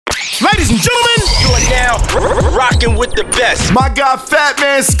Ladies and gentlemen, you are now rocking with the best. My guy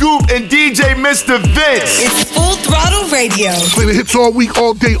Fatman Scoop and DJ Mr. Vince. It's Full Throttle Radio. Play the hits all week,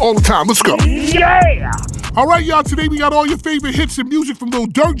 all day, all the time. Let's go. yeah! All right, y'all. Today we got all your favorite hits and music from Lil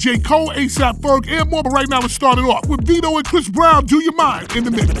Durk, J. Cole, A$AP Ferg, and more. But right now, let's start it off with Vito and Chris Brown. Do You Mind in the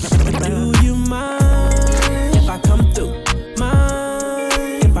mix. Do you mind if I come through?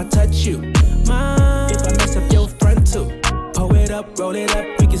 Mind if I touch you? Mind if I mess up your front too? Pull it up, roll it up,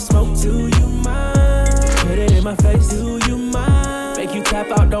 we can smoke. Do you mind? Put it in my face. Do you mind? Make you tap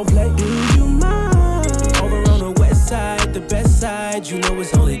out, don't play. Do you mind? Over on the west side, the best side, you know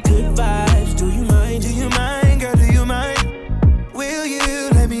it's only good vibes. Do you mind? Do you mind, girl? Do you mind? Will you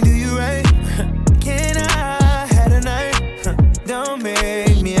let me do you right? Can I have a night? Don't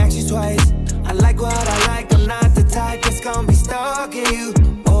make me ask you twice. I like what I like, I'm not the type that's gonna be stalking you.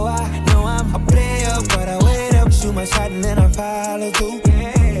 Oh, I know I'm a player, but I wait up, shoot my shot and then I follow through.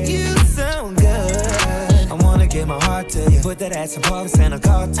 Yeah. You sound good. I wanna give my heart to you. Put that ass in parks and I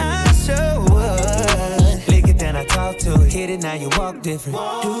call to you. I sure would. Lick it, then I talk to it. Hit it, now you walk different.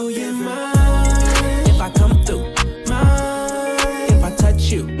 Do you mind if I come through? Mind if I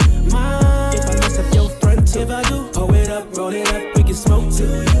touch you? Mind if I mess up your front too? If I do, pull it up, roll it up, we can smoke. Do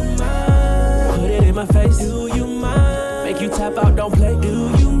you mind? Put it in my face. Do you mind? Make you tap out, don't play. Do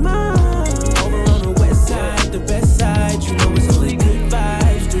you mind? Over on the west side, the best side, you know it's only good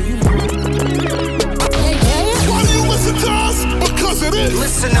vibes. Do you mind? Why do you listen to us? Because it is.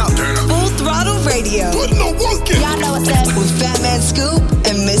 Listen up. Full Throttle Radio. Put no work in. Y'all know what's up with Fatman Scoop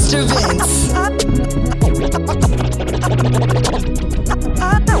and Mr. Vince. I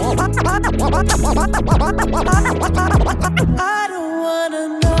don't wanna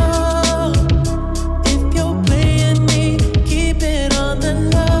know if you're playing me, keep it on the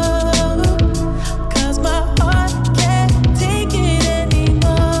low, 'cause my heart can't take it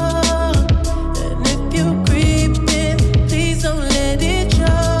anymore. And if you're creeping, please don't let it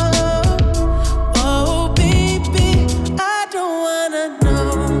show. Oh baby, I don't wanna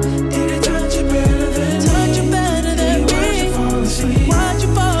know. Did it touch you better than me? Touch you better than me? Why'd you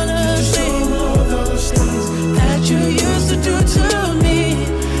fall asleep? That you used to do to me.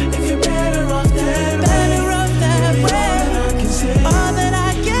 If you're better off that way, all that I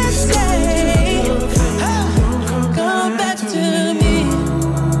can say, come back to me.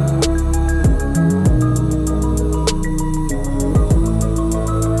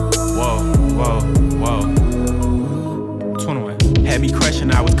 Whoa, whoa, whoa. 21. Had me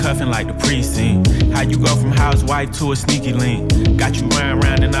crushing, I was cuffing like the precinct. How you go from housewife to a sneaky link? Got you running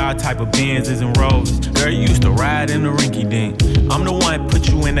around in all type of Benzes and Rolls. Girl, you used to ride in the rinky dink. I'm the one put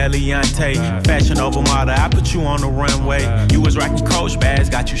you in that Leontay. Fashion over model, I put you on the runway. You was rocking Coach bags,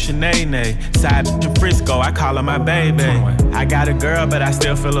 got you Sinead. Side bitch in Frisco, I call her my baby. I got a girl, but I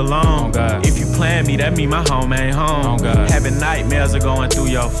still feel alone. If you plan me, that mean my home ain't home. Having nightmares are going through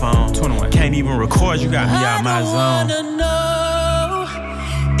your phone. Can't even record, you got me out my zone. I don't wanna know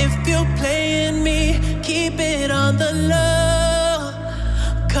if you're playing me, keep it on the low,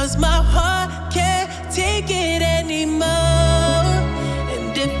 'cause my heart can't take it anymore.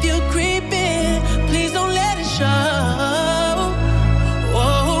 And if you're creeping, please don't let it show.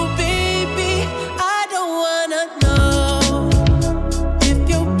 Oh baby, I don't wanna know if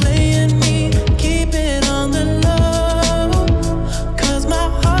you're playing me, keep it on the low, 'cause my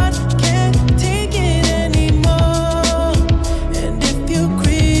heart can't take it anymore. And if you're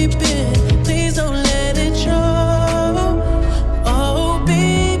creeping, please don't let it show. Oh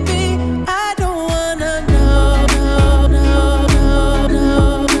baby, I don't wanna know.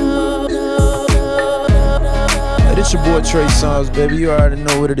 Hey, this your boy Trey Songz, baby. You already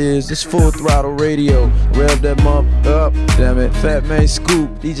know what it is. This Full Throttle Radio. Rev that mop up. Damn it. Fatman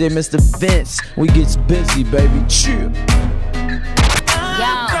Scoop. DJ Mr. Vince. We gets busy, baby. Chill.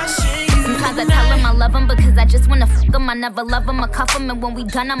 Sometimes I tell him I love him because I just wanna fuck him. I never love him, I cuff him, and when we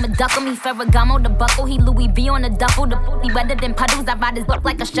done, I'ma duck him. He Ferragamo, the buckle, he Louis V on the duffel. The booty wetter than puddles, I ride his butt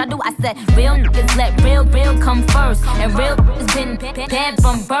like a shuttle. I said, real niggas let real come first, and real has been bad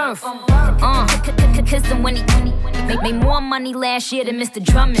from birth. Kiss him when he made more money last year than Mr.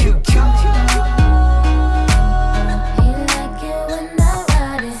 Drummond.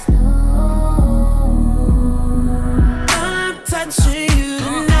 I'm touching you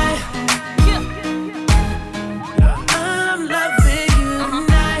tonight. I'm loving you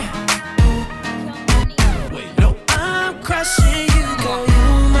tonight. I'm crushing you, girl.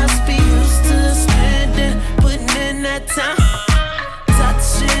 You must be used to spending, putting in that time.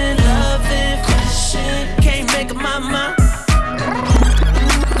 Touching, loving, crushing. Can't make up my mind.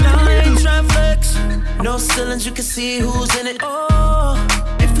 No, I ain't trying flex. No ceilings, you can see who's in it. Oh,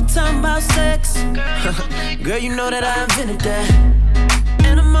 if the time Girl, you know that I invented that.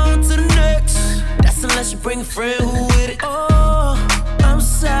 And I'm on to the next. That's unless you bring a friend who with it. Oh, I'm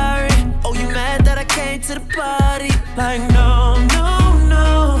sorry. Oh, you mad that I came to the party? Like, no, no,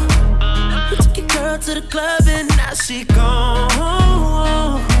 no. We took your girl to the club and now she gone.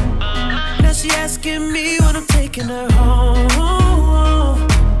 Now she asking me when I'm taking her home.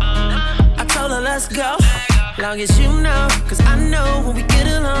 I told her let's go, long as you know, cause I know when we get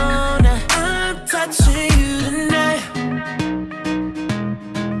alone. I'm touching you tonight.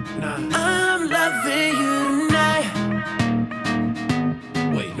 I'm loving you tonight.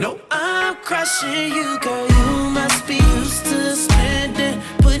 Wait, no, I'm crushing you, girl. You must be used to spending,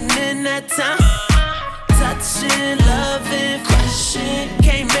 putting in that time. Touching, loving, crushing,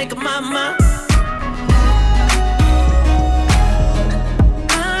 can't make up my mind.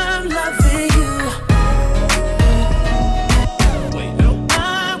 I'm loving you. Wait, no,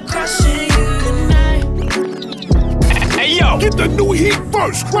 I'm crushing you tonight. Hey yo, Get the new heat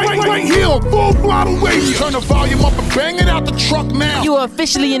first, right here on Full Throttle Radio. Turn the volume up and bang it out the truck now. You are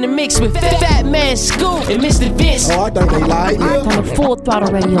officially in the mix with Fatman, Scoop, and Mr. Vince. Oh, I think they lied. On the Full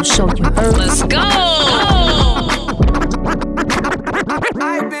Throttle Radio show, you heard? Let's go!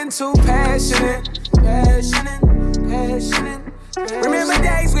 I've been too passionate. Remember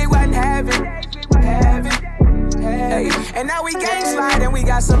days we wasn't having. Hey, and now we gang slide and we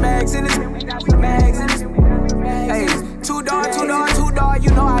got some mags in this. Hey, two door,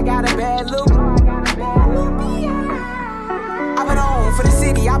 you know I got a bad look. I put on for the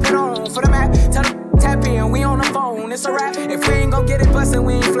city, I put on for the map. Tell them tap in, we on the phone, it's a wrap. If we ain't gon' get it bustin',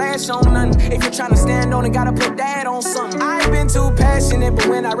 we ain't flash on nothing. If you're tryna stand on it, gotta put that on something. I ain't been too passionate, but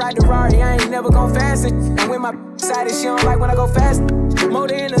when I ride the Rari, I ain't never gon' fast it. And when my side is, she don't like when I go fast.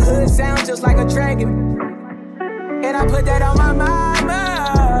 Motor in the hood, sound just like a dragon. And I put that on my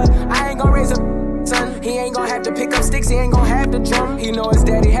mama. I ain't gon' raise a son. He ain't gon' have to pick up sticks, he ain't gon' have the drum. He know his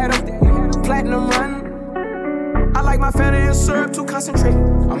daddy had a platinum run. I like my family and syrup to concentrate.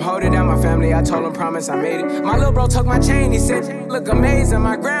 I'm holding down my family, I told him promise I made it. My little bro took my chain, he said, look amazing.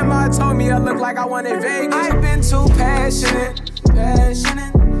 My grandma told me I look like I wanted Vegas. I've been too passionate.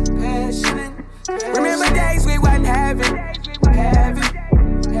 Remember days we wasn't having.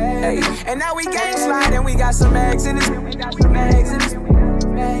 Hey, and now we gang slide and we got some mags in this. Hey,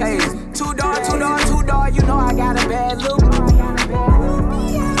 two door, you know I got a bad look.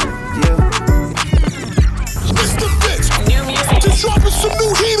 Mr. Vince, just dropping some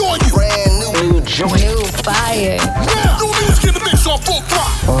new heat on you. Brand new joint. New fire. Now, new music in the mix on Full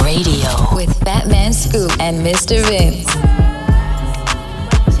Throttle Radio with Fatman, Scoop, and Mr. Vince.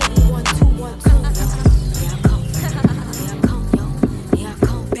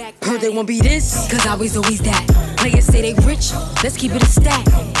 Heard they won't be this, cause I was always that. Players say they rich, let's keep it a stack.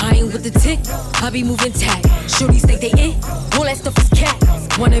 I ain't with the tick, I be moving tack. Shorties think they it, all that stuff is cat.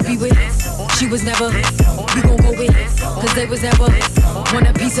 Wanna be with, she was never. We gon' go with, cause they was never. Want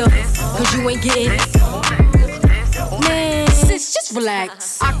a piece of, cause you ain't getting. Man, sis, just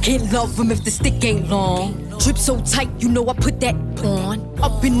relax. I can't love him if the stick ain't long. Drip so tight, you know I put that on.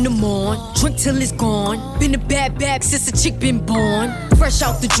 Up in the morn, drink till it's gone. Been a bad since a chick been born. Fresh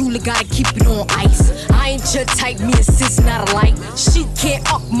out the jeweler, gotta keep it on ice. I ain't your type, me and sis not alike. She can't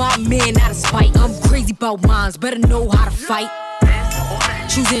up my man out of spite. I'm crazy about mines, better know how to fight.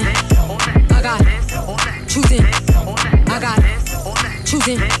 Choosing, I got choosing, I got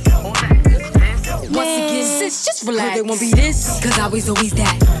choosing. Once again, sis, just relax. They won't be this, cause I was always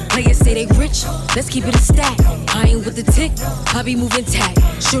that. Players say they rich, let's keep it a stack. I ain't with the tick, I be moving tack.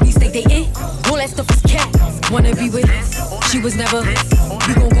 Shorties think they it, all that stuff is cat. Wanna be with, she was never.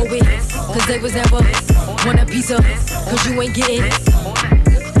 We gon' go with, cause they was never. Want a piece of, cause you ain't getting.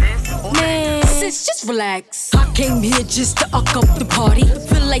 Man, sis, just relax. I came here just to up the party.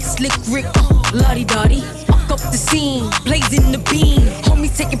 Feel like Slick Rick, lottie-dottie. Up the scene, blazing the beam.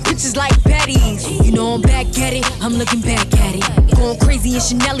 Homies taking pictures like baddies. You know I'm back at it, I'm looking back at it. Going crazy in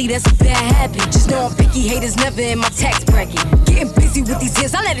Chanelly, that's a bad habit. Just know I'm picky, haters never in my tax bracket. Getting busy with these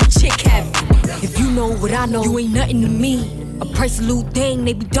hits, I let a chick have it. If you know what I know, you ain't nothing to me. I price a little thing,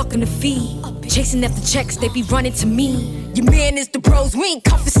 they be ducking the fee. Chasing after checks, they be running to me. Your man is the bros, we ain't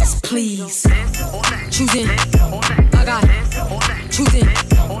confidences, please. Choosing, I got choosing,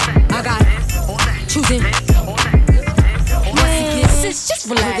 I got choosing. Man, sis, just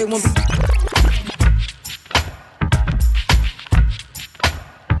relax. They won't be.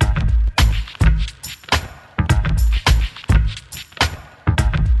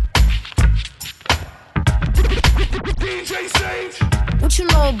 DJ Sage. What you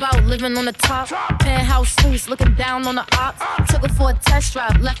know about living on the top. Penthouse suites, looking down on the ops. Took her for a test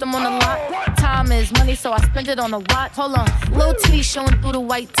drive, left them on the lot. Time is money, so I spend it on a watch. Hold on, little titty showing through the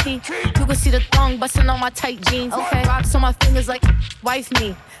white tee. You can see the thong busting on my tight jeans. Okay, rocks on my fingers like wife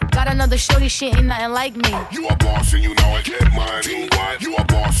me. Got another shorty, shit ain't nothing like me. You a boss and you know it, get money. What? You a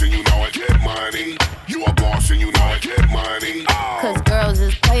boss and you know it, get money. You a boss and you know it, get money. Cause girls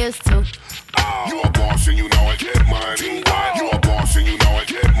is players too. You a boss and you know it, get money. What? You a boss and you know it,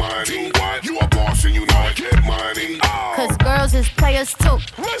 get money. What? You a boss and you know it, get money. Cause girls is players too.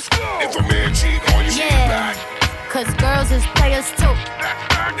 Let's go. If a man cheat on you, get back. Cause girls is players too.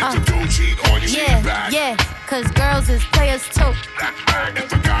 If a dude cheat on you, get back. Yeah, cause girls is players too.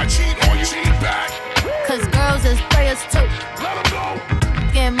 If a guy cheat on you, get back. Cause girls is players too. Let him go.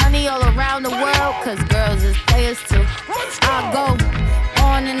 Getting money all around the world, cause girls is players too. I go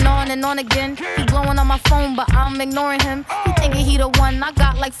on and on again. He blowing on my phone, but I'm ignoring him. He thinking he the one, I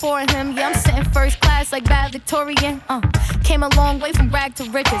got like 4 of him. Yeah, I'm sitting first class like bad Victorian. Came a long way from rag to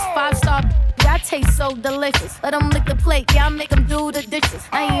riches. 5-star, yeah, I taste so delicious. Let him lick the plate, yeah, I make him do the dishes.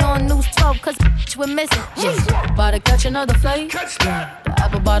 I ain't on News 12, cause we're missing. Yeah, about to catch another flight. Yeah, the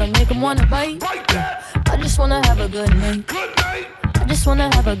apple bottom make him wanna bite. Yeah, I just wanna have a good night. I just wanna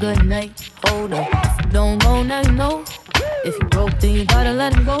have a good night. Hold up, if you don't know, now you know. If you broke, then you gotta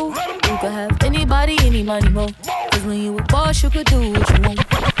let him go. You could have anybody, any money, more. Cause when you a boss, you could do what you want.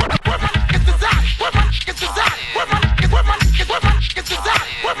 It's the Zot, it's the Zot, it's the Zot, it's the Zot, it's the Zot,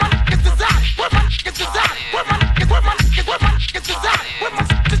 it's the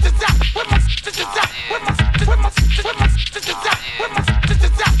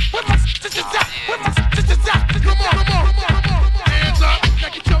Zot, it's the Zot, come on, hands up, now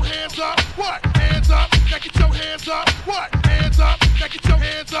get your hands up, what? Hands up, now get your hands up, what? Hands up, now get your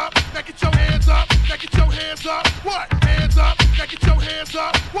hands up, now get your hands up, now get your hands up, what? Hands up, now get your hands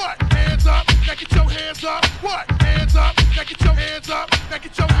up, what? Hands up, now get your hands up, what? Hands up, now get your hands up, now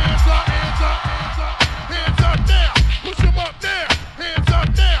get your hands up, hands up, hands up, hands up now, push them up there, hands up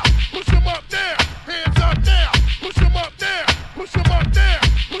now, push them up there, hands up now, push them up there, push them up there,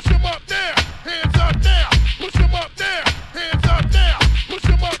 push them up there, hands up now, push them up there, hands up now, push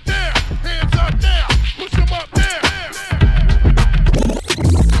them up there, hands up now, push them up there.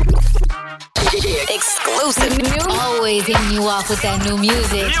 Exclusive new. Always hitting you off with that new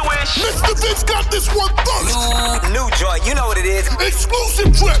music. Mr. Vince got this one first. New joint, you know what it is.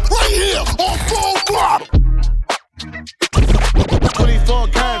 Exclusive trip right here on Full Throttle. 24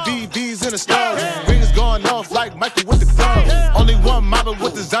 karat VVs in the stars. Rings going off like Michael with the club. Only one model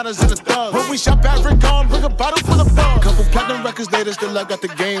with designers in the stars. When we shop at Rincon, bring a bottle full of bug. Couple platinum records later, still I got the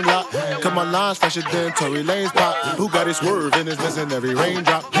game locked. Cut my lines fresher than Tory Lane's pop. Who got his swerve and is missing every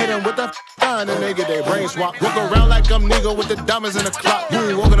raindrop. Hit him with that line and they get their brain swap. Walk around like I'm nigga with the diamonds in the clock. You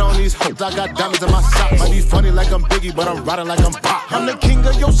ain't walking on these hoes, I got diamonds in my socks. Might be funny like I'm Biggie, but I'm riding like I'm Pop. I'm the king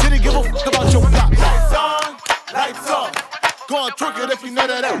of your city, give a fuck about your block. Lights on, lights off. Go on, twerk it if you know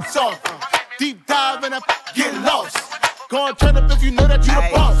that that's soft. Deep dive and get lost. Go on, turn up if you know that you the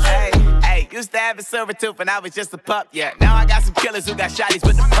boss. Hey, used to have a silver tooth when I was just a pup, yeah. Now I got some killers who got shotties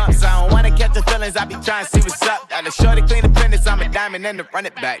with the pumps. I don't wanna catch the feelings, I be trying to see what's up. Got a shorty clean the penis, I'm a diamond and to run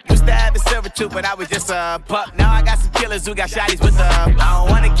it back. Used to have a silver tooth when I was just a pup. Now I got some killers who got shotties with the I don't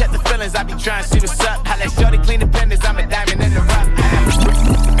wanna catch the feelings, I be trying to see what's up. I let shorty clean the penis, I'm a diamond in the rough.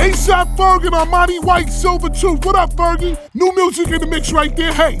 A$AP Ferg and Armani White, Silver Tooth. What up, Fergie? New music in the mix right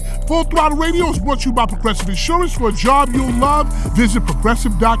there. Hey, Full Throttle Radio is brought to you by Progressive Insurance. For a job you'll love, visit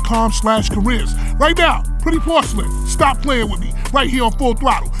progressive.com/careers. Right now, Pretty Porcelain, Stop Playing With Me. Right here on Full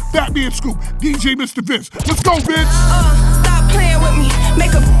Throttle. Fatman Scoop, DJ Mr. Vince. Let's go, Vince. Stop playing with me.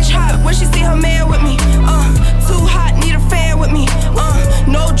 Make a bitch hot when she see her man with me. Too hot, need a fan with me.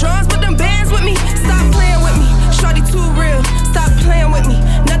 No drums, but them bands with me. Stop playing with me. Shorty too real. Stop playing with me.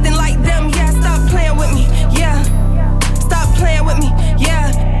 Nothing like them, yeah. Stop playing with me, yeah. Stop playing with me,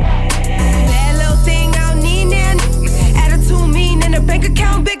 yeah. That little thing I don't need now. Attitude mean and the bank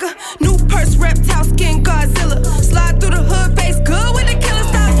account bigger. New purse, reptile skin, Godzilla. Slide through the hood, face good with the killer.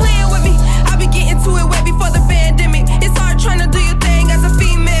 Stop playing with me. I be getting to it way before the pandemic. It's hard trying to do your thing as a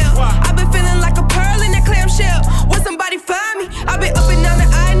female. I been feeling like a pearl in that clamshell. When somebody find me, I been up and down the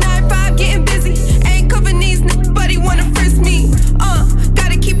I-95 getting busy. Ain't covering these niggas, but he wanna frisk me.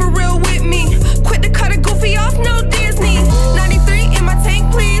 Gotta keep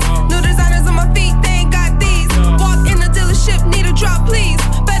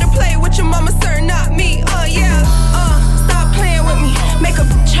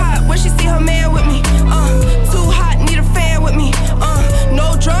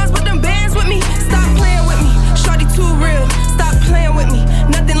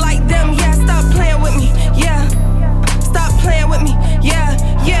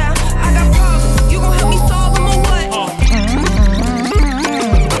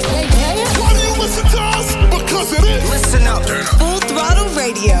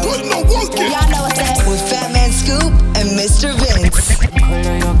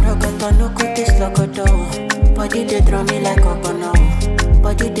Lokoto, no good this lokoto. Body they draw me like a bono.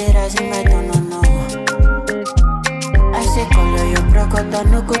 Body they rise in my don't know. I say color your prokoto,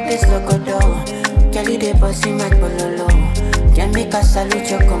 no good this lokoto. Kelly they bossy my pololo. Can make a salute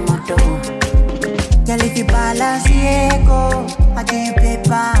your komodo. Girl, if you balance Diego, I give you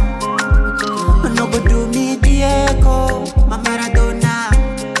paper. No go do me Diego, my Maradona.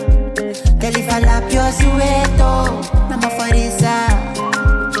 Girl, if I lap your sueto, I'm a farisa.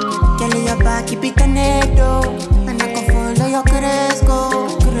 Girl, your back keep it canedo, and I can follow your cresco,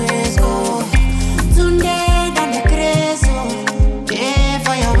 cresco. Tunde dale creso, pay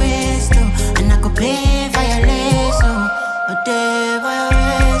for your waist, and I could pay for your lace, a day for your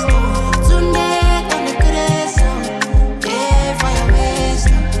waist. Tunde dale creso, pay for your waist,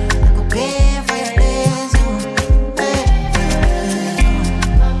 I could pay for your lace,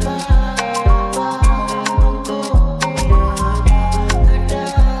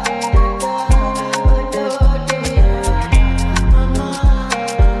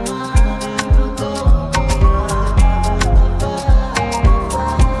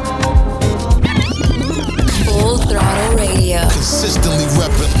 Full Throttle Radio. Consistently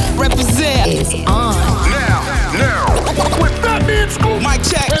Represent is on. Now, with Fatman Scoop, Mike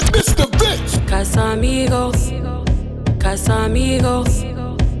Check, and Mr. Vince. Casamigos, Casamigos,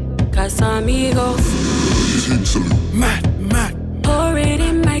 Casamigos. Mad. Pour it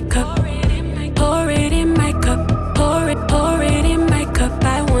in my cup, pour it in my cup, pour it in my cup.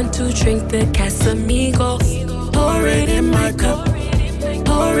 I want to drink the Casamigos. Pour it in my cup,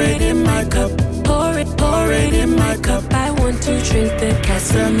 pour it in my cup, pour it in my cup. I want to drink the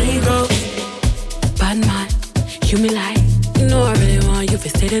Casamigos. Bad man, you me like, you know I really want you to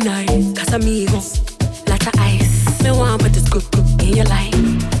stay the night. Casamigos, lots of ice. Me want put this good in your life.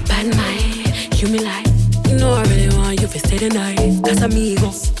 Bad man, you me like, you know I really want you to stay the night.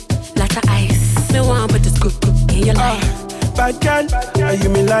 Casamigos, lots of ice. Me want put this good in your life. Bad girl, are you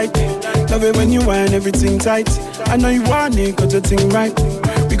me like? Love it when you whine everything tight. I know you want it, got your thing right.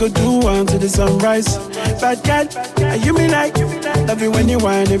 We go do one to the sunrise. Bad girl, are you me like? Love it when you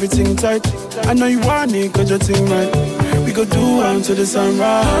whine everything tight. I know you want it, got your thing right. We go do one to the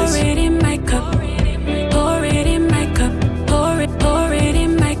sunrise. Pour it in my cup, pour it in my cup, pour it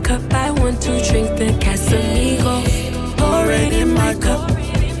in my cup. I want to drink the Casamigos. Pour it in my cup,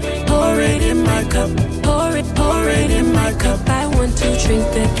 pour it in my cup, pour it in my cup. I want to drink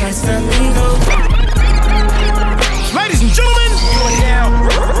the Casamigos. Ladies and gentlemen, you are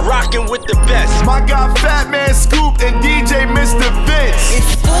now rocking with the best. My guy Fatman Scoop and DJ Mr. Vince.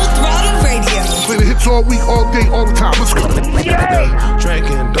 It's Full Throttle Radio. Play the hits all week, all day, all the time. Let's go. Yeah.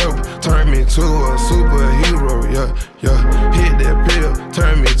 Drinking dope, turn me to a superhero, yeah. Hit that pill,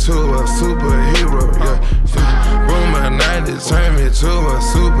 turn me to a superhero, yeah. Boomer 90s, turn me to a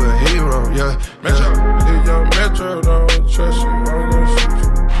superhero, yeah. Metro, if your Metro don't trust you, I'm gonna shoot you.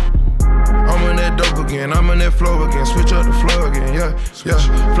 I'm on that dope again, I'm on that flow again, switch up the flow again, yeah.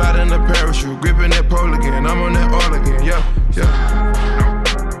 Fly in the parachute, gripping that pole again, I'm on that all again, yeah.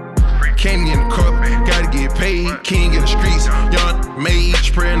 Can't get in the cup, gotta get paid, king in the streets, young made,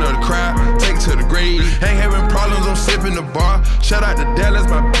 spreading of the crowd, take it to the grave. Ain't having problems, I'm sipping the bar. Shout out to Dallas,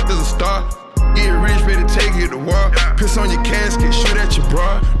 my is a star. Get rich, better take you to war. Piss on your casket, shoot at your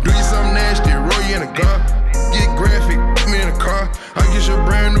bra. Do you something nasty, roll you in a car. Get graphic, put me in a car. I get your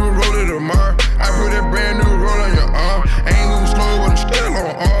brand new roller tomorrow. I put that brand new roll on your arm. Ain't moving slow, but I'm still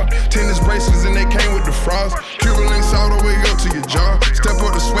on R. Tennis bracelets and they came with the frost. Cuban links all the way up to your jaw. Step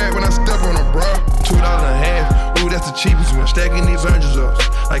up the swag when I step on a bra. $2 and a half, ooh that's the cheapest one. Stacking these hundreds up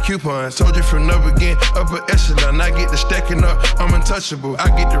like coupons. Told you from up again, upper echelon. I get the stacking up, I'm untouchable. I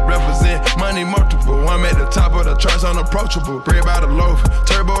get to represent money multiple. I'm at the top of the charts, unapproachable. Bread by the loaf,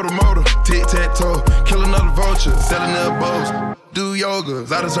 turbo the motor, tic-tac-toe. Kill another vulture, selling their bows. Do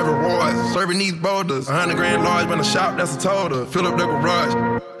yogas, I deserve rewards. Serving these boulders, 100 grand large, when I shop, that's a total. Fill up the garage,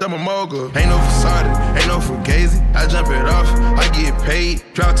 I'm a mogul. Ain't no facade, ain't no fugazi. I jump it off, I get paid.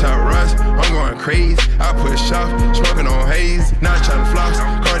 Drop top rush, I'm going crazy. I push off, smoking on haze. Not trying to floss,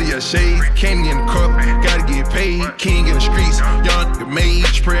 Cartier shades. Candy in the cup, gotta get paid. King in the streets, young made.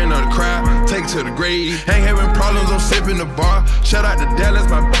 Spreading on the crowd, take it to the grave. Ain't having problems, I'm sipping the bar. Shout out to Dallas,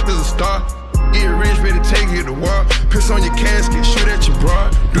 my is a star. Get rich, better take you to war. Piss on your casket, shoot at your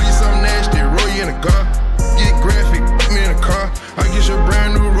bra. Do you something nasty, roll you in a car. Get graphic, put me in a car. I get your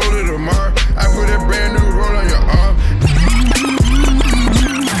brand new roller tomorrow. I put that brand new roll on your arm.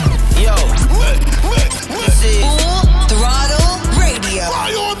 Yo, this is Full Throttle Radio.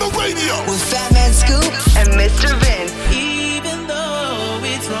 Fly on the radio with Fatman Scoop and Mr. Vince. Even though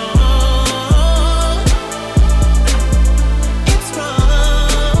it's wrong, it's wrong.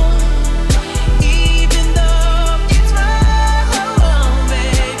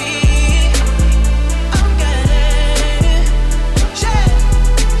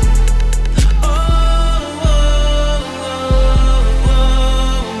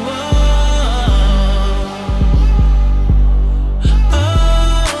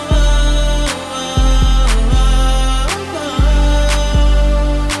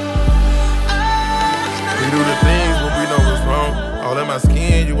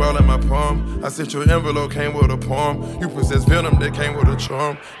 in you all in my palm. I sent your envelope, came with a poem. You possess venom that came with a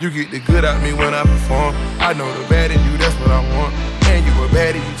charm. You get the good out me when I perform. I know the bad in you, that's what I want. And you a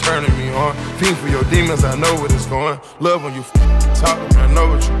baddie, you turning me on. Fiend for your demons, I know what it's going. Love when you talk, I know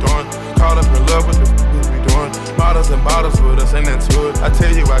what you're doing. Caught up in love with the we doing. Bottles and bottles with us, ain't that to it. I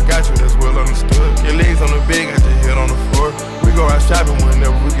tell you I got you, that's well understood. Your legs on the bed, got your head on the floor. We go out shopping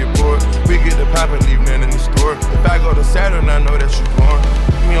whenever we get bored. We get the pop and leave nothing in the store. If I go to Saturn, I know that you born.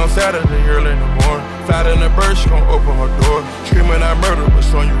 Me on Saturday, early in the morning. Fly in the bird, she gon' open her door. Screaming I murder, but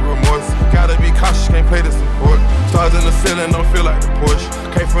showing you remorse. Gotta be cautious, can't play the support. Stars in the ceiling, don't feel like the Porsche.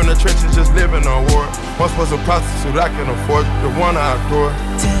 Came from the trenches, just living on war. Once was a prostitute, I can afford the one I adore.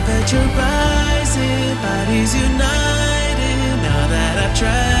 Temperature rising, bodies united. Now that I've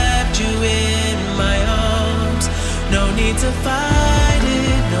trapped you in my arms, no need to fight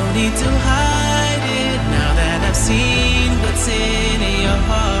it, no need to hide it. Now that I've seen what's in your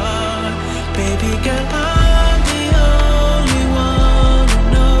heart, baby girl, I'm the only one who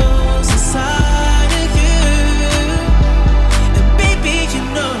knows inside of you. And baby, you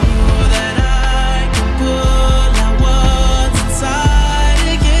know that I can pull out what's inside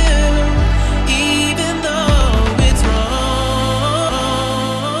of you, even though it's wrong.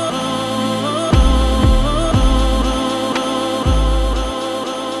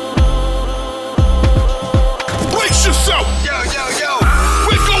 Brace yourself. Yo.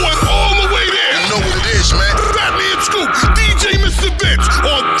 We're going all the way there. You know what it is, man. Fatman Scoop, DJ Mr. Vince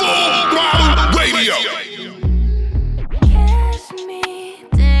on Full Throttle Radio. Kiss me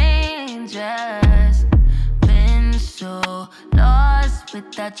dangerous. Been so lost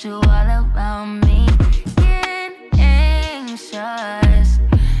without you all around me. Get anxious.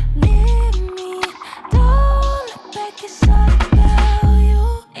 Leave me. Don't look back, it's all about you.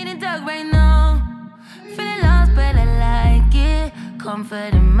 In the dark right now. Feeling lost, but I like it.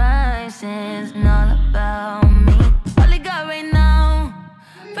 Comfort in my sins, and all about me. All I got right now.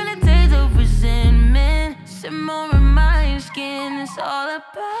 Feel a taste of resentment. Simmer in my skin, it's all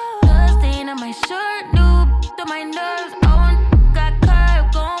about. Blood stain on my shirt, new to my nerves. Oh, got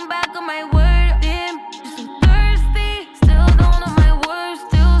curved, going back on my word. Damn, you're so thirsty. Still don't know my words,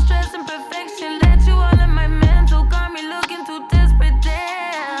 still stressing perfection. Let you all in my mental, got me looking too desperate.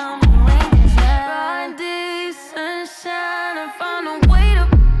 Damn, broad day sunshine, I found a way to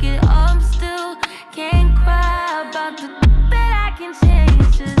get up still. Can't cry about the that I can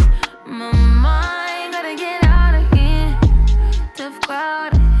change. Just my mind, gotta get out of here. Tough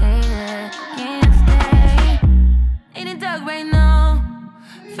crowd, I hate it, can't stay. In the dark right now,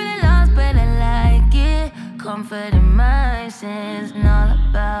 feeling lost, but I like it. Comfort in my sins, and all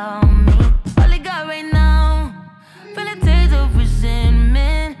about me. All I got right now, feel a taste of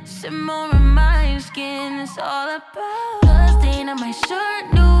resentment. Simmer in my skin, it's all about. Blood stain on my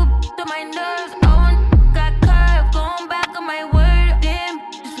shirt, new to my nerves. Oh, got curved, going back on my word. Damn,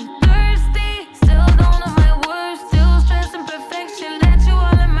 you're so thirsty. Still don't know my words, still stressing perfection. Let you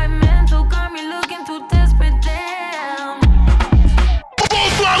all in my mental, got me looking too desperate. Damn. Full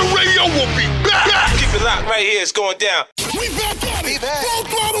Throttle Radio will be back. Keep it locked right here, it's going down. We back at it. Full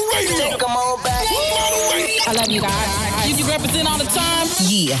Throttle Radio. Come on back. I love you guys. You represent all the time?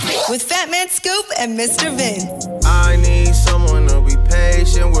 Yeah. With Fatman Scoop and Mr. Vince. I need someone to be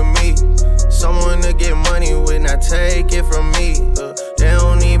patient with me. Someone to get money with, not take it from me. They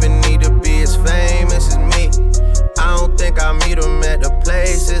don't even need to be as famous as me. I don't think I meet them at the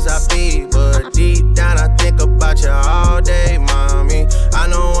places I be. But deep down I think about you all day, mommy. I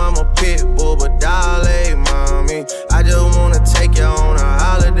know I'm a pit bull, but darling, mommy. I just wanna take you on a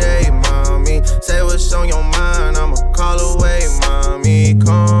holiday, mommy. Say what's on your mind, I'ma call away, mommy.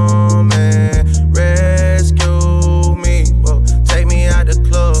 Come and rescue me. Whoa. Take me out the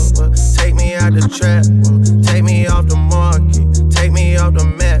club, take me out the trap. Whoa. Take me off the market, take me off the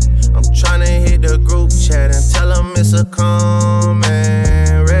map. I'm tryna hit the group chat and tell them it's a come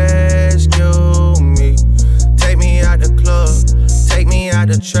and rescue me. Take me out the club, take me out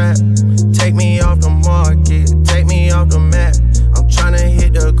the trap. Take me off the market, take me off the map. I'm tryna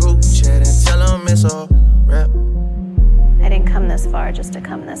hit the group chat and tell them it's a rap. I didn't come this far just to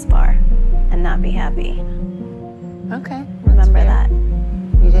come this far and not be happy. Okay. Remember that.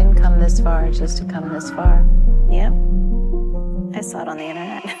 You didn't come this far just to come this far. Yep. I saw it on the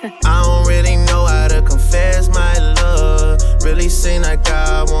internet. I don't really know how to confess my love. Really seem like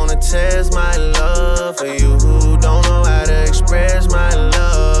I wanna test my love for you who don't know how to express my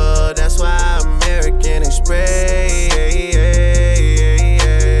love. That's why American Express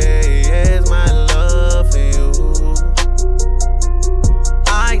my love for you.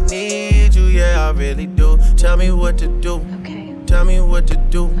 I need you, yeah, I really do. Tell me what to do. Okay. Tell me what to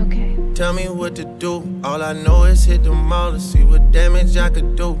do. you. Okay. Tell me what to do. All I know is hit the mall and see what damage I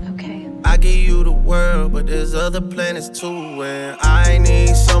could do. Okay. I give you the world, but there's other planets too. And I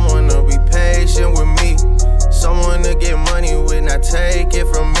need someone to be patient with me. Someone to get money with, not take it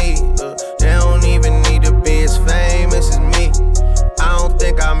from me. They don't even need to be as famous as me. I don't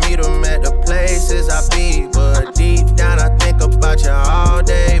think I meet them at the places I be. But deep down I think about you all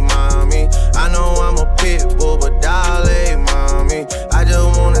day, mommy. I know I'm a pit bull, but darling, mommy, I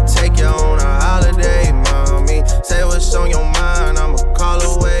just wanna take you on a holiday, mommy. Say what's on your mind, I'ma call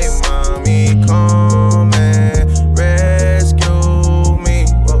away, mommy. Come and rescue me.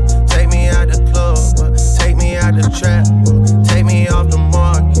 Whoa, take me out the club, take me out the trap. Whoa, take me off the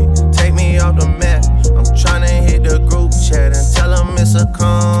market, take me off the map. I'm tryna hit the group chat and tell them it's a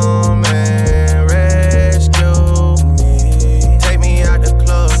come and rescue me. Take me out the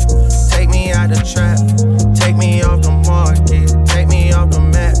club, take me out the trap. Take me off the market, take me off the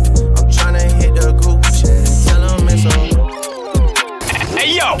map. I'm tryna hit the group chat and tell them it's a.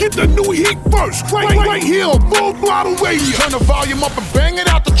 Hey yo, get the new heat first, right here on Full Throttle Radio. Turn the volume up and bang it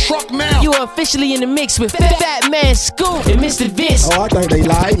out the truck now. You are officially in the mix with Fatman, Scoop, and Mr. Vince. Oh, I think they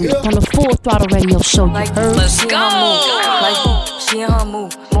like me. On the Full Throttle Radio show. Like, let's go. Like, she in her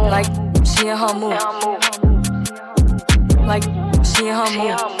move. Like, she in her move. Like, she in her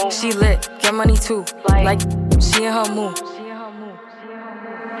move. She lit, get money too. Like, she in her move.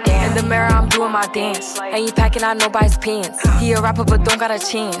 In the mirror, I'm doing my dance. Ain't you packing out nobody's pants. He a rapper, but don't got a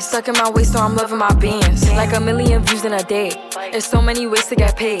chance. Stuck in my waist, so I'm loving my bands. Like 1 million views in a day. There's so many ways to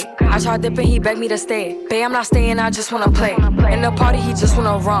get paid. I tried dipping, he begged me to stay. Babe, I'm not staying, I just wanna play. In the party, he just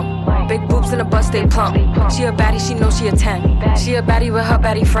wanna rum. Big boobs in the bus, they plump. She a baddie, she knows she a 10. She a baddie with her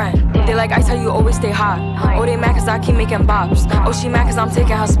baddie friend. They like I tell you always stay hot. Oh, they mad cause I keep making bops. Oh, she mad cause I'm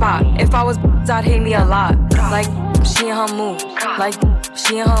taking her spot. If I was I'd hate me a lot. Like, she in her move. Like,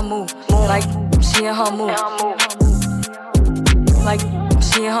 she in her move. Like, she in her move. Like,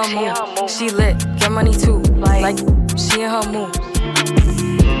 she in her move. She lit, get money too. Like, she in her move.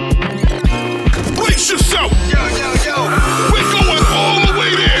 Brace yourself. Yo. We're going all the way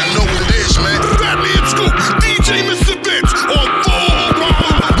there. You know what it is, man. Fatman Scoop, DJ Mr. Vince on Full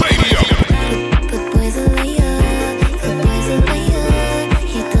Throttle Radio.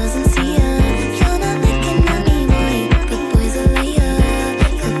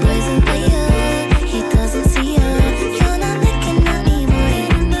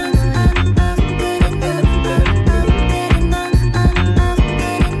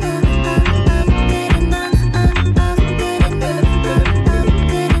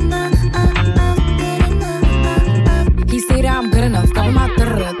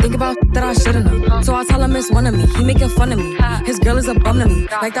 That I shouldn't have. So I tell him it's one of me. He making fun of me. His girl is a bum to me.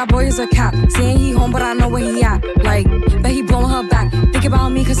 Like that boy is a cap. Saying he home, but I know where he at. Like, bet he blowing her back. Think about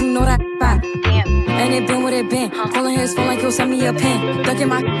me, cause he know that back. And it been what it been. Calling his phone like he'll send me a pin. Ducking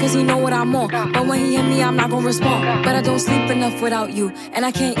my cause he know what I'm on. But when he hit me, I'm not gonna respond. But I don't sleep enough without you. And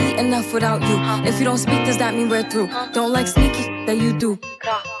I can't eat enough without you. If you don't speak, does that mean we're through? Don't like sneaky that you do.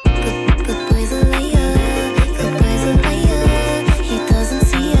 Good boys are later.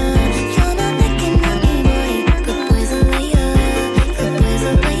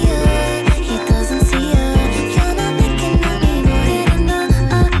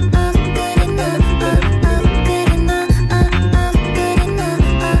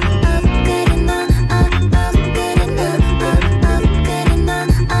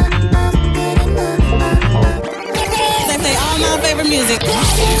 Music.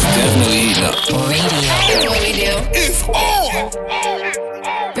 It's definitely heating up. Radio. That's what we do. It's on.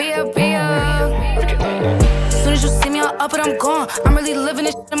 Be up. Soon as you see me, I'm up and I'm gone. I'm really living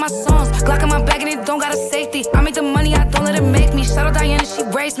this shit in my songs. Glock in my bag and it don't got a safety. I make the money, I don't let it make me. Shout out Diana, she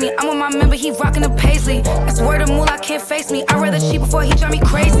raised me. I'm with my member, he rockin' the Paisley. That's word of moolah, can't face me. I'd rather cheat before he drive me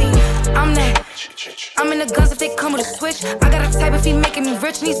crazy. I'm that. I'm in the guns if they come with a switch. I got a type if he making me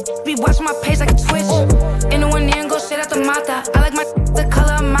rich. And he's be watching my page like a Twitch. In the one ear and go straight out the mata. I like my the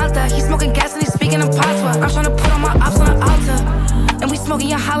color of Malta. He's smoking gas and he's speaking in patois. I'm trying to put all my ops on the altar. And we smoking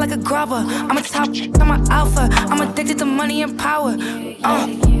your high like a grubber. I'm a top, I'm a alpha. I'm addicted to money and power.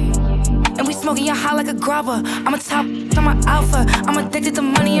 And we smoking your high like a grubber. I'm a top, I'm a alpha. I'm addicted to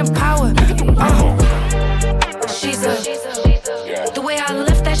money and power. She's a the way I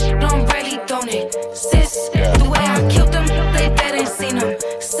lift that shit on Brady, don't it? Sis, the way I killed them, they dead ain't seen them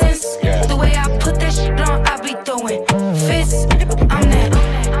since. The way I put that shit on, I be throwing fists. I'm that.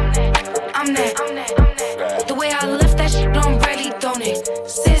 The way I lift that shit on Brady, don't it?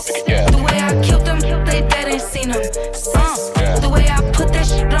 Sis, the way I killed them, they dead ain't seen them since. The way I put that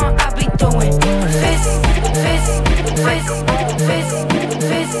shit on, I be throwing fists.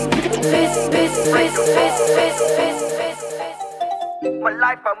 My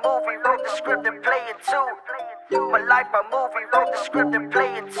life a movie, wrote the script and play it too. My life a movie, wrote the script and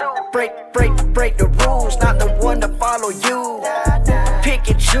play it too. Break the rules, not the one to follow you. Pick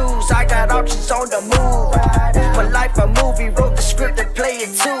and choose, I got options on the move. My life a movie, wrote the script and play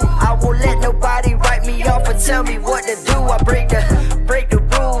it too. I won't let nobody write me off and tell me what to do. I break the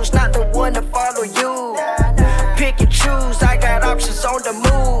rules, not the one to follow you. Pick and choose, I got options on the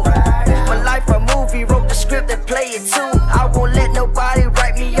move. My life a movie, wrote the script and play it too. I won't let nobody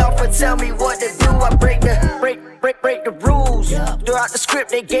write me off and tell me what to do. I break the rules. Throughout the script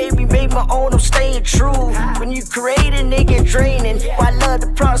they gave me, made my own, I'm staying true. When you create a nigga draining, I love the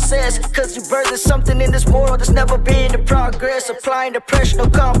process, cause you birthed something in this world that's never been in progress. Applying the pressure, no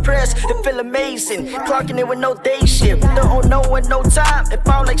compress, it feel amazing. Clocking it with no day shift, don't know when no time. It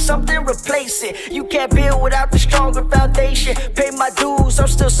found like something, replace it. You can't build without the stronger foundation. Pay my dues, I'm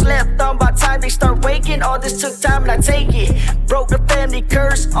still slept on. By time they start waking, all this took time and I take it. Broke the family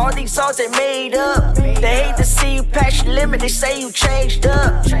curse, all these songs they made up. They hate to see you past your limit, they say you changed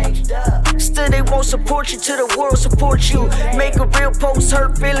up. Still they won't support you till the world support you. Make a real post,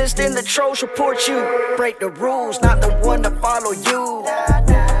 hurt feelings, then the trolls report you. Break the rules, not the one to follow you.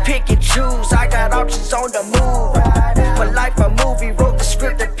 Pick and choose, I got options on the move. My life a movie, wrote the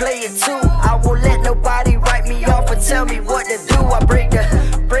script and play it too. I won't let nobody write me off and tell me what to do. I break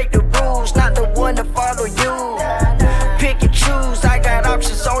the rules, not the one to follow you. Pick and choose, I got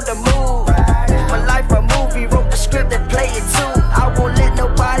options on the move. My life a movie, wrote the script and play it too. I won't let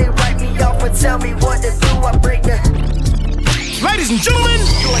nobody write me off and tell me what to do. I break the... Ladies and gentlemen,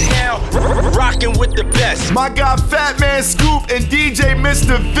 you are now rocking with the best. My guy Fatman Scoop and DJ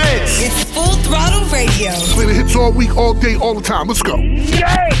Mr. Vince. It's Full Throttle Radio. Play the hits all week, all day, all the time. Let's go.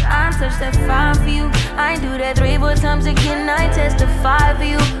 I touched that 5 for you. I do that 3-4 times again. I testify for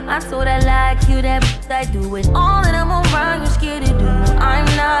you. I'm so that like you, that I do it all and I'm around. You scared to do. I'm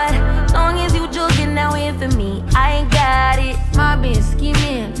not. Long as you joking now in for me, I ain't got it. Mobbing,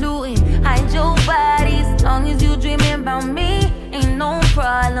 scheming, looting, hide your bodies. Long as you dreaming about me, ain't no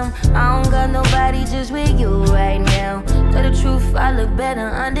problem. I don't got nobody just with you right now. Tell the truth, I look better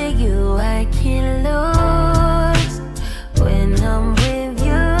under you. I can't lose when I'm with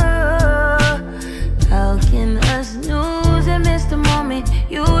you. How can us lose and miss the moment?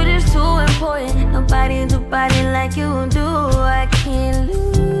 You just too important. Nobody do body like you do. I can't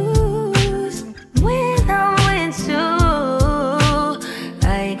lose when I'm with you.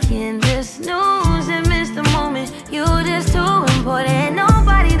 I can't just snooze and miss the moment. You just too important.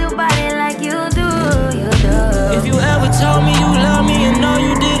 Nobody do body like you do. You do. If you ever told me you love me and know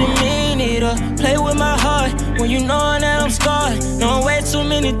you didn't mean it, or play with my heart when you know that I'm scarred. Know way too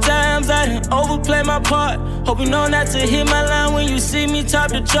many times I done overplay my part. Hope you know not to hit my line when you see me top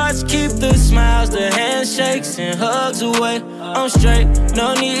the charts. Keep the smiles, the handshakes, and hugs away. I'm straight,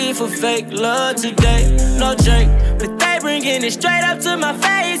 no need for fake love today. No Drake, but they bringing it straight up to my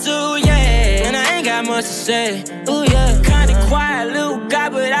face. Ooh yeah, and I ain't got much to say. Ooh yeah, kinda quiet little guy,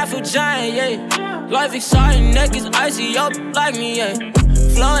 but I feel giant. Yeah, life exciting, neck is icy, up like me. Yeah.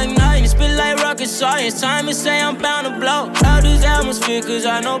 Flow igniting, spit like rocket science. Time to say I'm bound to blow out this atmosphere, cause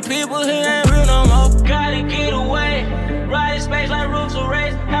I know people here ain't real no more. Gotta get away, ride in space like roofs of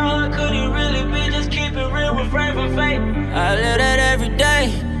race. How hard could it really be? Just keep it real, refrain from fake. I live that every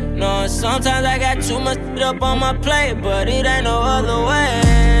day. No, sometimes I got too much up on my plate, but it ain't no other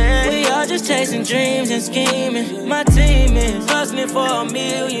way. We all just chasing dreams and scheming. My team is hustling for a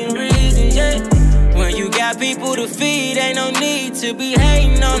million reasons, yeah. When you got people to feed, ain't no need to be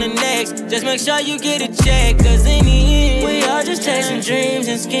hating on the next. Just make sure you get a check, cause in the end, we all just chasing dreams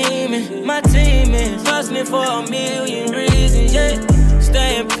and scheming. My team is hustling for a million reasons, yeah.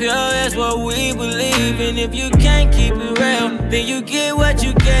 Staying pure, that's what we believe in. If you can't keep it real, then you get what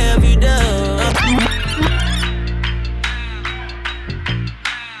you give, you do.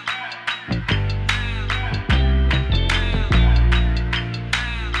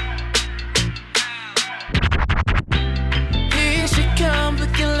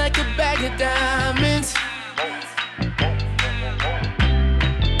 Diamonds.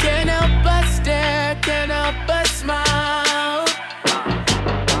 Can't help but stare, can't help but smile.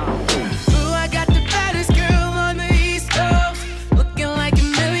 Ooh, I got the baddest girl on the East Coast, looking like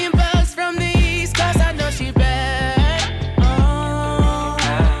 $1 million from the East Coast.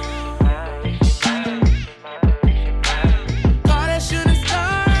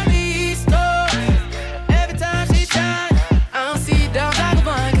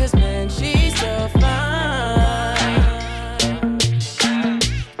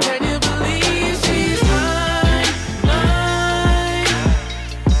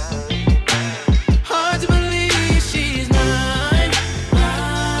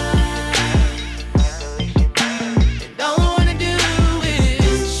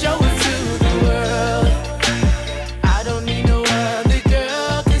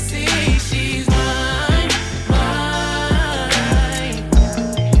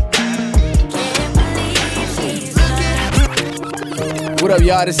 What up,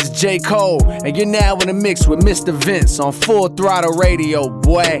 y'all? This is J. Cole, and you're now in the mix with Mr. Vince on Full Throttle Radio,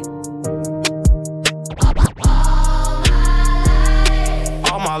 boy.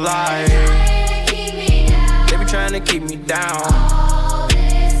 All my life, they be trying to keep me down.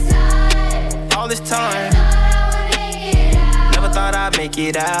 All this time, never thought I'd make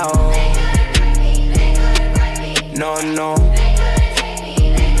it out. No, no,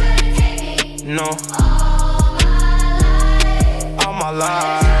 no. All my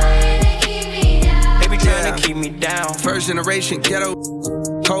life, they be trying to keep me down. First generation ghetto,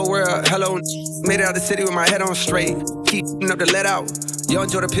 cold world, hello. Made it out the city with my head on straight. Keep up the let out. Yo,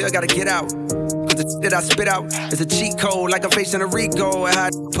 enjoy the pill, gotta get out. Cause the that I spit out is a cheat code, like I'm facing a Rico. And I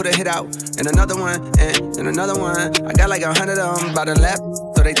put a hit out, and another one, and another one. I got like 100 of them by the lap.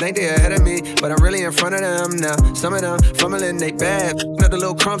 So they think they're ahead of me, but I'm really in front of them now. Some of them fumbling they bad. The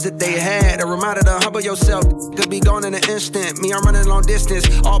little crumbs that they had. A reminder to humble yourself. Could be gone in an instant. Me, I'm running long distance.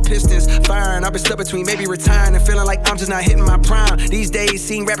 All pistons firing. I've been stuck between maybe retiring and feeling like I'm just not hitting my prime. These days,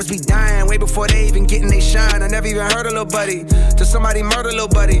 seeing rappers be dying way before they even getting they shine. I never even heard a little buddy till somebody murder little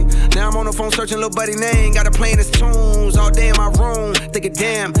buddy. Now I'm on the phone searching little buddy name. Got to playing his tunes all day in my room. Thinking,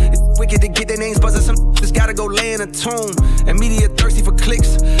 damn, it's wicked to get their names buzzing. Some just gotta go lay in a tomb. And media thirsty for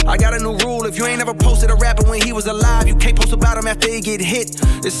clicks. I got a new rule. If you ain't ever posted a rapper when he was alive, you can't post about him after he get hit.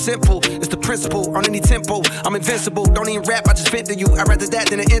 It's simple, it's the principle. On any tempo, I'm invincible. Don't even rap, I just vent to you. I'd rather that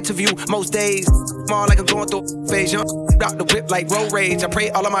than an interview. Most days, more like I'm going through a phase. Young out the whip like road rage. I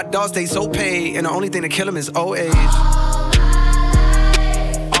pray all of my dogs stay so paid. And the only thing to kill them is old age.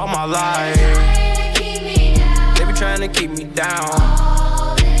 All my life, they be trying to keep me down.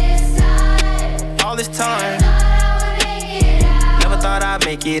 All this time, never thought I'd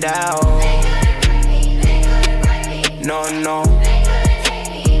make it out. No, no,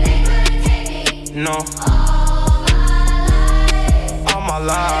 no. All my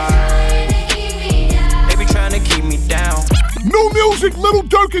life, they be trying to keep me down. New music, Lil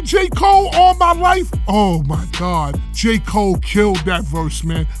Durk and J. Cole, All My Life. Oh my God, J. Cole killed that verse,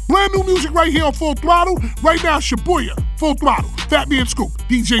 man. Brand new music right here on Full Throttle. Right now, Shabuya, Full Throttle, Fatman Scoop,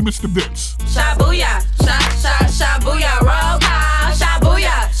 DJ Mr. Vince. Shabuya, shabuya, roll call.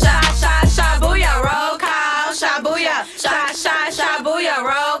 Shabuya, shabuya, roll call. Shabuya, shabuya,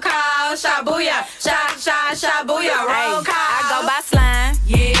 roll call. Shabuya, shabuya, roll call. I go by slime,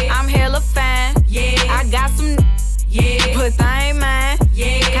 yeah. I'm hella fine, yeah. I got some, yeah. But I ain't mine,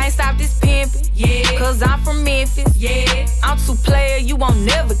 yeah. Can't stop this pimpin', yeah. Cause I'm from Memphis, yeah. I'm too player, you won't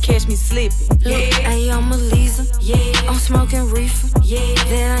never catch me slippin', yeah. Look, hey, I'm a Lisa, yeah. I'm smoking reefer, yeah.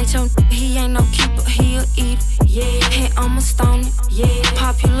 That ain't your he ain't no keeper, he a eater, yeah. Hey, I'm a stoner, yeah.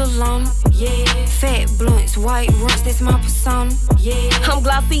 Popular loner, yeah. Fat blunts, white runts, that's my persona, yeah. I'm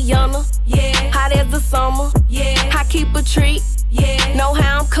Glossiana, yeah. Hot as the summer, yeah. I keep a treat, yeah. Know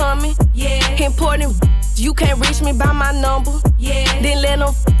how I'm coming, yeah. Important, you can't reach me by my number, yeah. Then let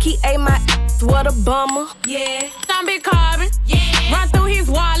him he ate my ass, what a bummer, yeah. I'm big carbon, yeah. Run through his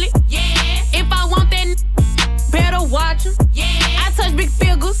wallet, yeah. If I want that, better watch him, yeah. I touch big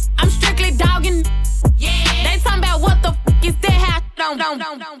figures, I'm strictly dogging, yeah. They talking about what the is that how don't,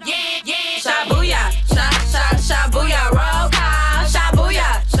 yeah, yeah. Shabuya, shabuya, roll call.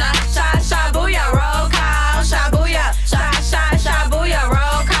 Shabuya, shabuya, roll call. Shabuya, shabuya,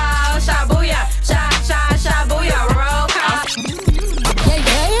 roll call. Shabuya, shabuya, roll call.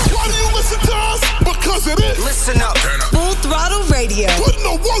 Why do you listen to us? Because it is. Listen up. Full Throttle Radio. Put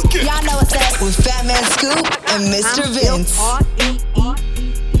no work in. Y'all know what's up with Fatman Scoop and Mr. Vince.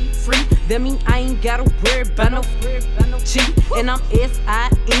 Free, that mean I ain't gotta worry about no cheat. And I'm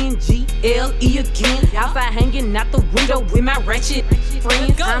SINGLE again. Outside hanging out the window with my ratchet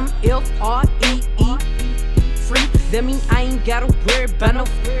friends. I'm FREE. Free, that mean I ain't gotta worry about no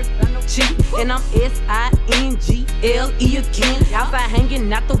cheat. And I'm SINGLE again. Outside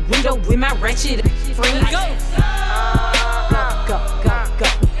hanging out the window with my ratchet friends. Go, go, go, go.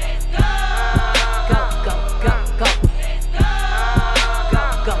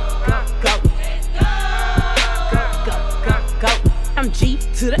 I'm G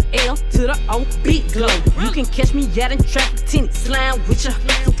to the L to the O, big glow. You can catch me out in traffic, tinted slime with ya.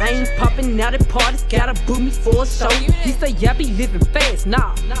 I ain't popping out at parties, gotta book me for a show. He say, yeah, be living fast,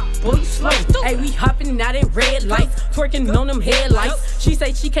 nah, boy, you slow. Hey, we hopping out in red lights, twerking on them headlights. She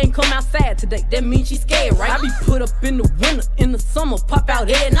say she can't come outside today, that means she scared, right? I be put up in the winter, in the summer, pop out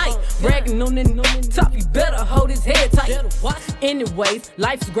at night. Bragging on that top, you better hold his head tight. Anyways,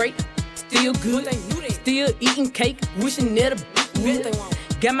 life's great, still good, still eating cake, wishing that a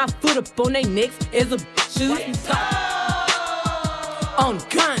got my foot up on they necks as a should. On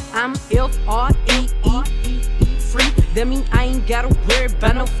gun, I'm FREE. Free, That mean I ain't gotta worry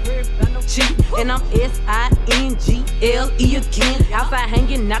about no cheat. And I'm S-I-N-G-L-E again. Outside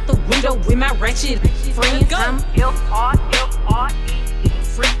hanging out the window with my ratchet friends. I'm F-R-F-R-E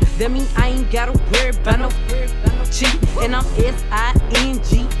free. That mean I ain't gotta worry about no cheat. And I'm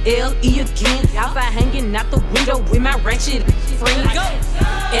S-I-N-G-L-E again. Outside hanging out the window with my ratchet friends.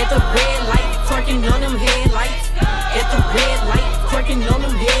 At the red light, twerking on them headlights. At the red light, twerking on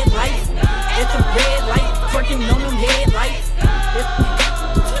them headlights. At the red light, twerking on them headlights.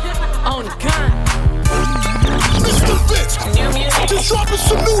 On the gun. Mr. Vince, just dropping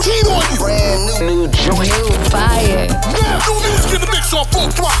some new heat on you. Brand new joint. New fire. Now, new music in the mix on Full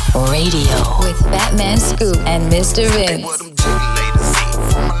Throttle Radio with Fatman Scoop and Mr. Vince.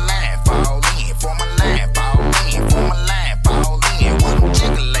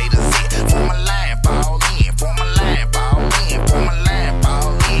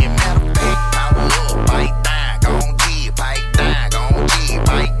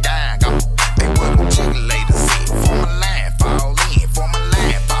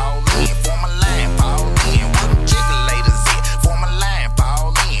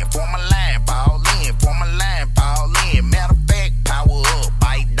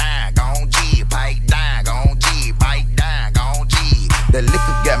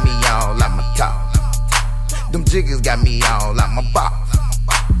 Jiggers got me all on my box.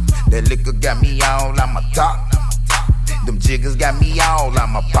 That liquor got me all on my top. Them jiggers got me all on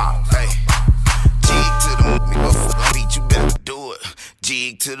my box. Hey. Jig to the microphone beat, you better do it.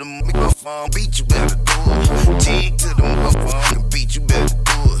 Jig to the microphone beat, you better do it. Jig to the microphone beat, you better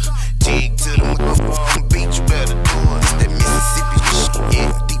do it. Jig to the microphone beat, you better do it. It's that Mississippi shit,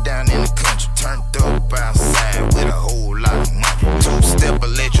 yeah, deep down in the country. Turned up outside with a whole lot of money. Two-step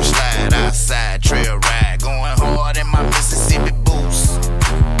electric slide outside, trail ride. Going hard in my Mississippi boots.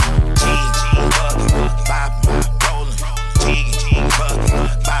 Bugging, poppin', rollin'. Jig, bugging,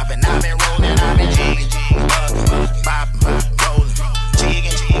 poppin'. I've been rollin', I've been jiggin', buggin', poppin', rollin'.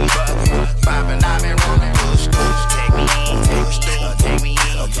 Jiggin', buggin', poppin'. I've been rollin'. Push, take me in, push, take me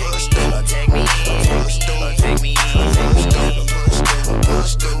in, push, take me in, push, take me in, push,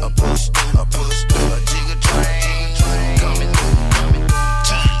 jigger train coming through.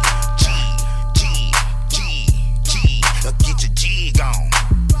 Get your jig on.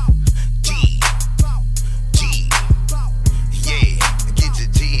 Yeah, get your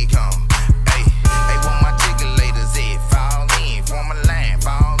jig on. Hey, where my jiggelators at? Fall in, form a line,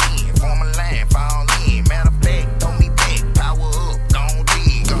 fall in, form a line, fall in. Matter of fact, throw me back, power up, gon'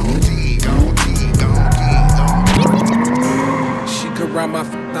 jig, gon' jig, gon' jig, gon' jig. She could ride my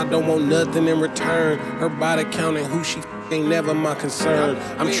I don't want nothing in return. Her body counting who she ain't never my concern.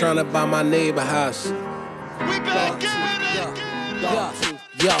 I'm tryna buy my neighbor house. We back at it.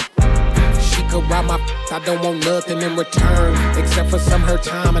 Yo, she could ride my I don't want nothing in return except for some her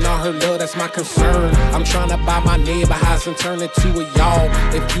time and all her love, that's my concern. I'm tryna buy my neighbor house and turn it to a y'all.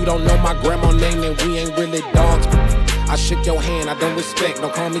 If you don't know my grandma name, then we ain't really dogs. I shook your hand, I don't respect,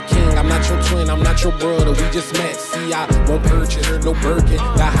 don't call me king. I'm not your twin, I'm not your brother, we just met. See, I won't purchase her, no Birkin.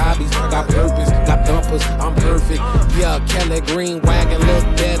 Got hobbies, got purpose, got bumpers, I'm perfect. Yeah, Kelly Green wagon look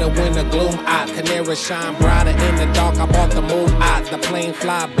better when the gloom out. Canary shine brighter in the dark, I bought the moon out. The plane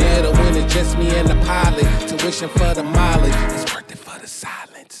fly better when it's just me and the pilot. Tuition for the mileage, it's worth it for the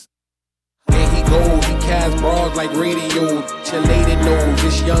silence. There he goes, he cast broads like radio. Your lady knows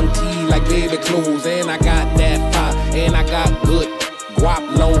it's young T like baby clothes. And I got that fire, and I got good guap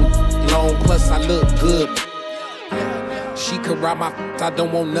long, plus I look good. She could ride my I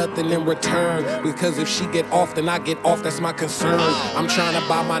don't want nothing in return. Because if she get off, then I get off, that's my concern. I'm trying to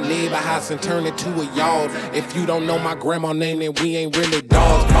buy my neighbor house and turn it to a yard. If you don't know my grandma name, then we ain't really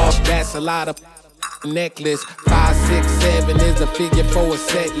dogs. That's a lot of necklace. 5, 6, 7 is the figure for a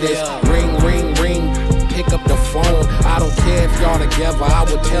set list. Ring, ring, ring, pick up the phone. I don't care if y'all together, I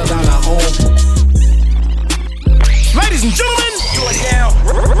would tell down at home. Ladies and gentlemen, you are now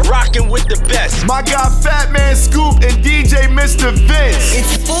rocking with the best. My guy Fatman Scoop and DJ Mr. Vince.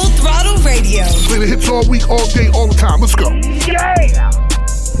 It's Full Throttle Radio. Play the hits all week, all day, all the time. Let's go. Yeah.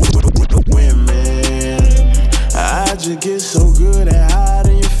 Women, I just get so good at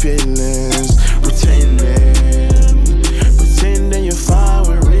hiding your feelings. Pretending you're fine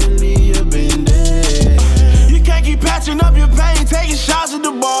when really you've been dead. You can't keep patching up your pain, taking shots at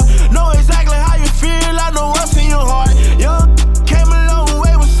the bar. Know exactly how you feel, I know what's in your heart. Young came a long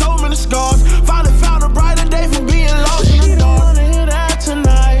way with so many scars. Finally found a brighter day from being lost in the dark. Wanna hear that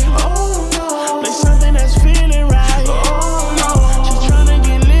tonight? Oh no, play something that's feeling right. Oh no, she's tryna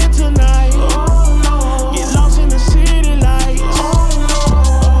get lit tonight. Oh no, get lost in the city lights.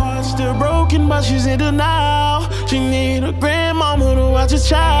 mother's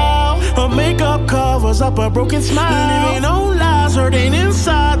child. Her makeup covers up a broken smile. Living on lies, hurt ain't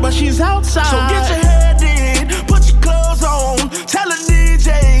inside, but she's outside. So get your head in, put your clothes on. Tell the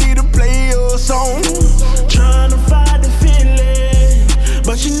DJ to play your song. Trying to fight the feeling,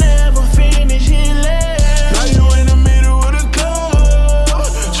 but you never finish healing. Now you in the middle of the club,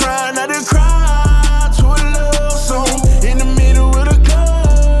 trying not to cry to a love song. In the middle of the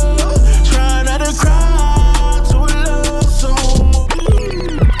club, trying not to cry to a love song.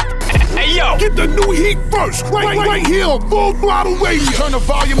 Hey yo, get the new heat first, right here on Full Throttle Radio. Turn the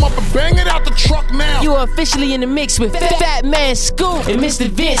volume up and bang it out the truck now. You are officially in the mix with Fatman Scoop and Mr.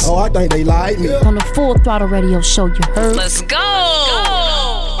 Vince. Oh, I think they like me. On the Full Throttle Radio show, you heard? Let's go.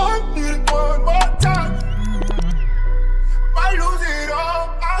 I need it one more time. Might lose it all,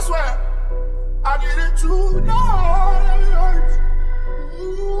 I swear. I need it tonight.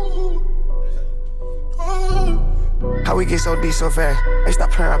 How we get so deep so fast? Hey,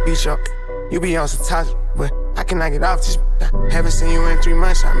 stop playing, I beat you up. You be on some toxic, but I cannot get off this. Haven't seen you in 3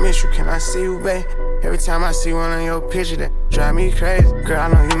 months, I miss you. Can I see you, babe? Every time I see one on your picture, that drive me crazy. Girl, I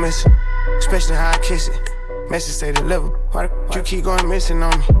know you miss it, especially how I kiss it. Message say deliver. Why the you keep going missing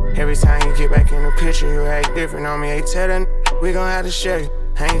on me? Every time you get back in the picture, you act different on me. Hey, tell that we gon' have to share you.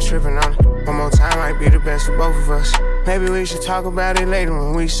 I ain't tripping on it. One more time might be the best for both of us. Maybe we should talk about it later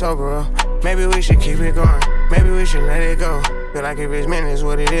when we sober up. Maybe we should keep it going. Maybe we should let it go. Feel like if it's meant, it's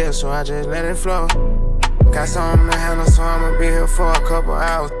what it is, so I just let it flow. Got something to handle, so I'ma be here for a couple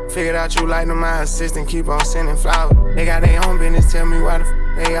hours. Figured out you like my assistant, keep on sending flowers. They got their own business, tell me why the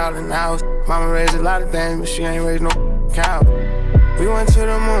they all in the house. Mama raised a lot of things, but she ain't raised no cow. We went to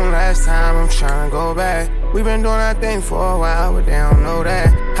the moon last time, I'm tryna go back. We been doing our thing for a while, but they don't know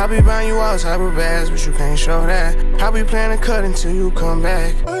that. I be buying you all type of bags, but you can't show that. I be playing a cut until you come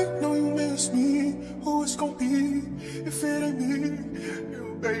back. I know you miss me, who it's gon' be if it ain't me,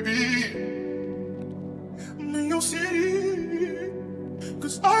 you baby. I'm in your city,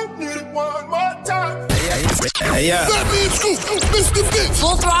 cause I need it one more time. Hey, yeah. Fatman Scoop, Mr. Vince.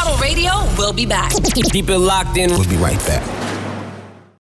 Full Throttle Radio will be back. Keep it locked in. We'll be right back.